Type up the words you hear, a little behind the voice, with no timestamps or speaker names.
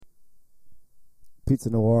Pizza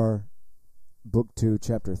Noir, Book 2,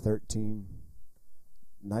 Chapter 13.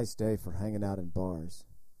 Nice day for hanging out in bars.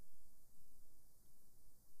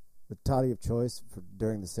 The toddy of choice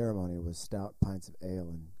during the ceremony was stout pints of ale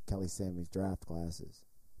in Kelly Sammy's draft glasses,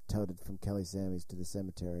 toted from Kelly Sammy's to the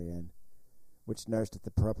cemetery, and which nursed at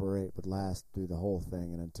the proper rate would last through the whole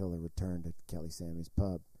thing and until their return to Kelly Sammy's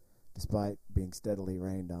pub, despite being steadily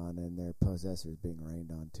rained on and their possessors being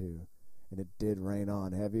rained on too. And it did rain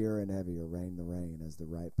on, heavier and heavier rained the rain as the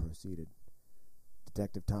rite proceeded.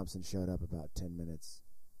 Detective Thompson showed up about 10 minutes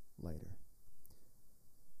later.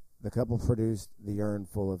 The couple produced the urn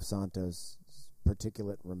full of Santos'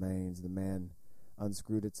 particulate remains. The man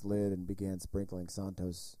unscrewed its lid and began sprinkling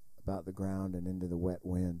Santos about the ground and into the wet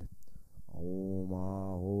wind. Om,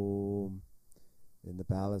 ah, om. In the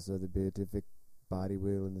palace of the beatific body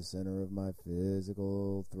wheel in the center of my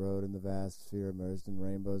physical throat, in the vast sphere immersed in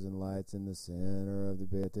rainbows and lights, in the center of the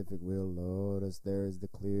beatific wheel lotus, there is the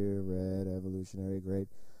clear red evolutionary great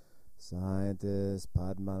scientist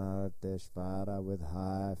Padmanabheshvara with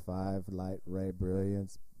high five light ray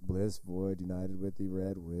brilliance, bliss void united with the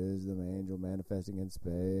red wisdom angel manifesting in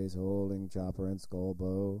space, holding chopper and skull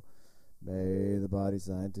bow. May the body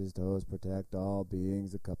scientist host protect all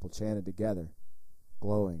beings. The couple chanted together,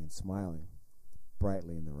 glowing and smiling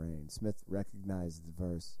brightly in the rain. Smith recognized the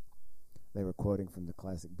verse. They were quoting from the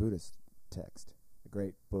classic Buddhist text, the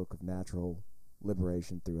great book of natural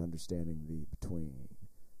liberation through understanding the between,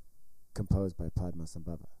 composed by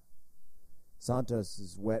Padmasambhava.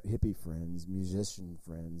 Santos' wet hippie friends, musician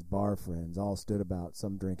friends, bar friends, all stood about,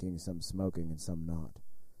 some drinking, some smoking, and some not.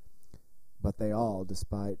 But they all,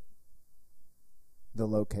 despite the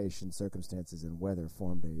location, circumstances, and weather,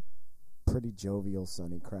 formed a pretty jovial,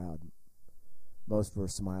 sunny crowd. Most were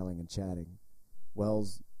smiling and chatting.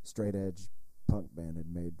 Wells' straight-edge punk band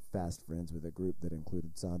had made fast friends with a group that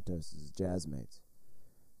included Santos' jazz mates.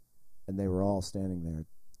 And they were all standing there,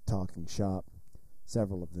 talking shop,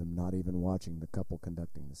 several of them not even watching the couple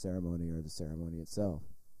conducting the ceremony or the ceremony itself.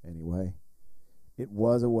 Anyway, it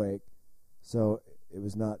was awake, so it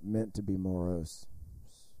was not meant to be morose,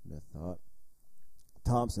 Smith thought.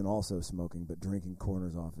 Thompson, also smoking but drinking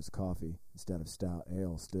corners off his coffee instead of stout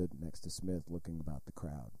ale, stood next to Smith looking about the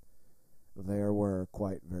crowd. There were,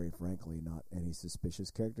 quite very frankly, not any suspicious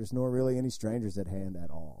characters, nor really any strangers at hand at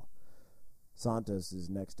all. Santos'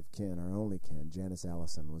 next of kin, our only kin, Janice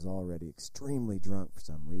Allison, was already extremely drunk for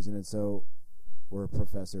some reason, and so were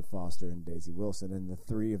Professor Foster and Daisy Wilson, and the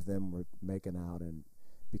three of them were making out and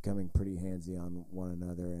becoming pretty handsy on one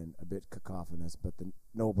another and a bit cacophonous, but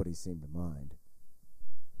nobody seemed to mind.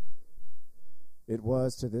 It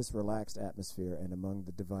was to this relaxed atmosphere and among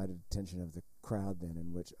the divided attention of the crowd then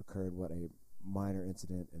in which occurred what a minor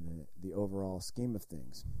incident in the overall scheme of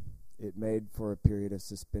things. It made for a period of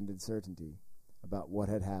suspended certainty about what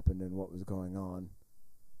had happened and what was going on.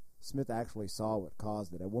 Smith actually saw what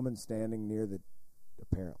caused it. A woman standing near the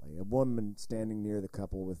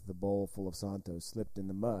couple with the bowl full of Santos slipped in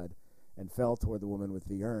the mud and fell toward the woman with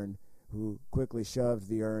the urn, who quickly shoved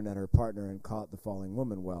the urn at her partner and caught the falling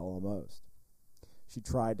woman well, almost. She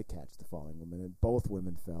tried to catch the falling woman, and both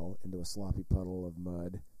women fell into a sloppy puddle of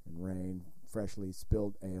mud and rain, freshly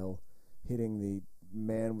spilled ale, hitting the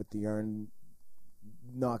man with the urn,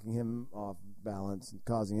 knocking him off balance and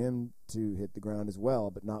causing him to hit the ground as well,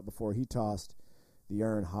 but not before he tossed the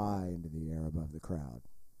urn high into the air above the crowd.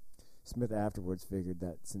 Smith afterwards figured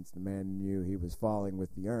that since the man knew he was falling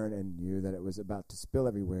with the urn and knew that it was about to spill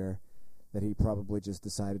everywhere, that he probably just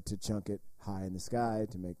decided to chunk it high in the sky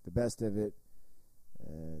to make the best of it.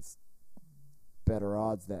 It's better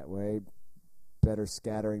odds that way, better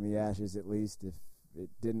scattering the ashes at least if it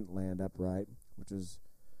didn't land upright, which was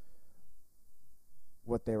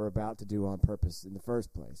what they were about to do on purpose in the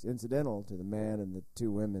first place. Incidental to the man and the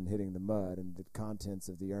two women hitting the mud and the contents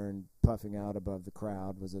of the urn puffing out above the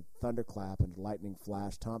crowd was a thunderclap and a lightning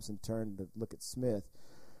flash. Thompson turned to look at Smith.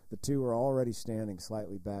 The two were already standing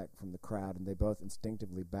slightly back from the crowd, and they both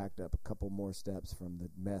instinctively backed up a couple more steps from the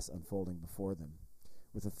mess unfolding before them.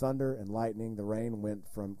 With the thunder and lightning, the rain went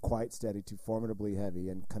from quite steady to formidably heavy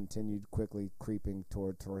and continued quickly creeping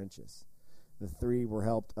toward torrentious. The three were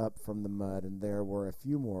helped up from the mud, and there were a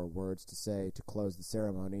few more words to say to close the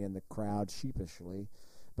ceremony, and the crowd sheepishly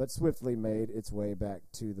but swiftly made its way back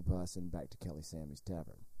to the bus and back to Kelly Sammy's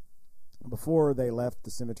Tavern. Before they left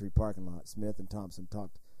the cemetery parking lot, Smith and Thompson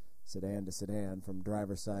talked sedan to sedan, from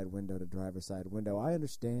driver's side window to driver's side window. "I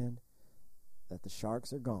understand that the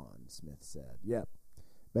sharks are gone," Smith said. "Yep.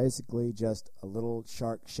 Basically just a little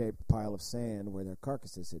shark-shaped pile of sand where their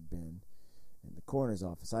carcasses had been. in the coroner's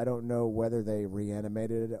office. I don't know whether they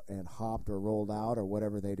reanimated and hopped or rolled out or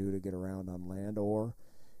whatever they do to get around on land, or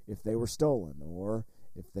if they were stolen, or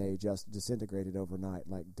if they just disintegrated overnight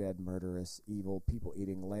like dead, murderous, evil,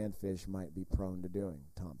 people-eating landfish might be prone to doing,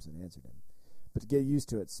 Thompson answered him. But to get used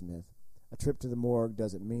to it, Smith. A trip to the morgue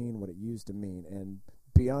doesn't mean what it used to mean, and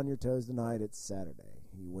be on your toes tonight, it's Saturday.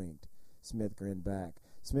 He winked. Smith grinned back.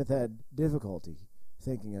 Smith had difficulty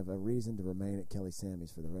thinking of a reason to remain at Kelly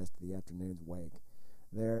Sammy's for the rest of the afternoon's wake.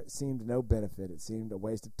 There seemed no benefit. It seemed a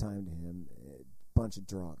waste of time to him, a bunch of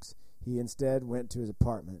drunks. He instead went to his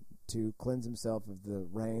apartment to cleanse himself of the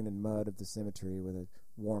rain and mud of the cemetery with a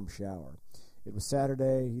warm shower. It was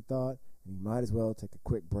Saturday, he thought, and he might as well take a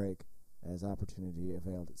quick break as opportunity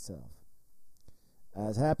availed itself.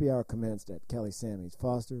 As happy hour commenced at Kelly Sammy's,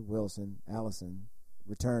 Foster, Wilson, Allison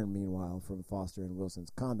returned meanwhile from Foster and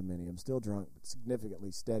Wilson's condominium, still drunk but significantly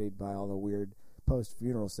steadied by all the weird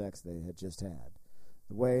post-funeral sex they had just had.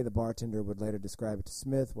 The way the bartender would later describe it to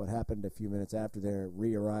Smith, what happened a few minutes after their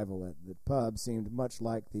re-arrival at the pub seemed much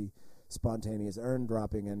like the spontaneous urn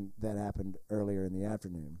dropping and that happened earlier in the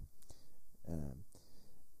afternoon.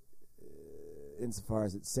 Insofar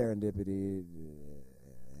as its serendipity,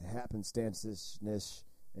 happenstanceness,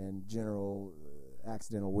 and general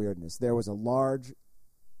accidental weirdness. There was a large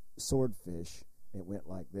swordfish. It went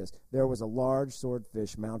like this. There was a large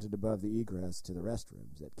swordfish mounted above the egress to the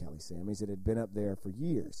restrooms at Kelly Sammy's. It had been up there for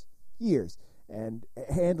years, and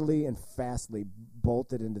handily and fastly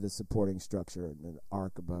bolted into the supporting structure in an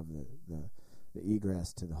arc above the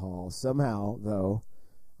egress to the hall. Somehow, though,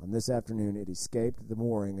 on this afternoon it escaped the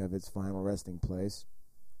mooring of its final resting place,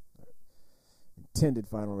 intended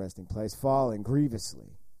final resting place, falling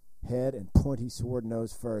grievously, head and pointy sword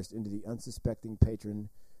nose first, into the unsuspecting patron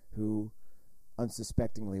who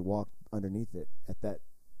unsuspectingly walked underneath it at that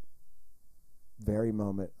very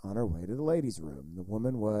moment on her way to the ladies' room. The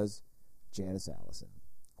woman was Janice Allison.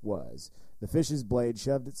 The fish's blade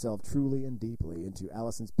shoved itself truly and deeply into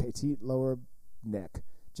Allison's petite lower neck,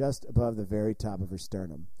 just above the very top of her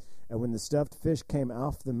sternum. And when the stuffed fish came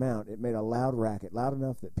off the mount, it made a loud racket, loud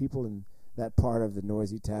enough that people in that part of the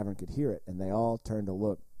noisy tavern could hear it, and they all turned to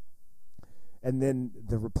look. And then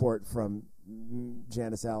the report from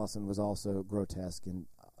Janice Allison was also grotesque and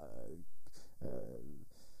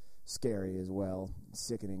scary as well.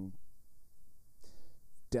 Sickening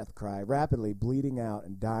death cry. Rapidly bleeding out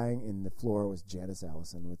and dying in the floor was Janice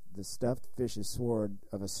Allison, with the stuffed fish's sword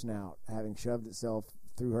of a snout having shoved itself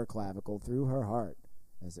through her clavicle, through her heart,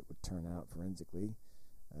 as it would turn out forensically,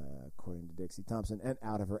 according to Dixie Thompson, and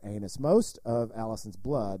out of her anus. Most of Allison's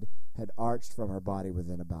blood had arched from her body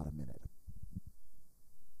within about a minute.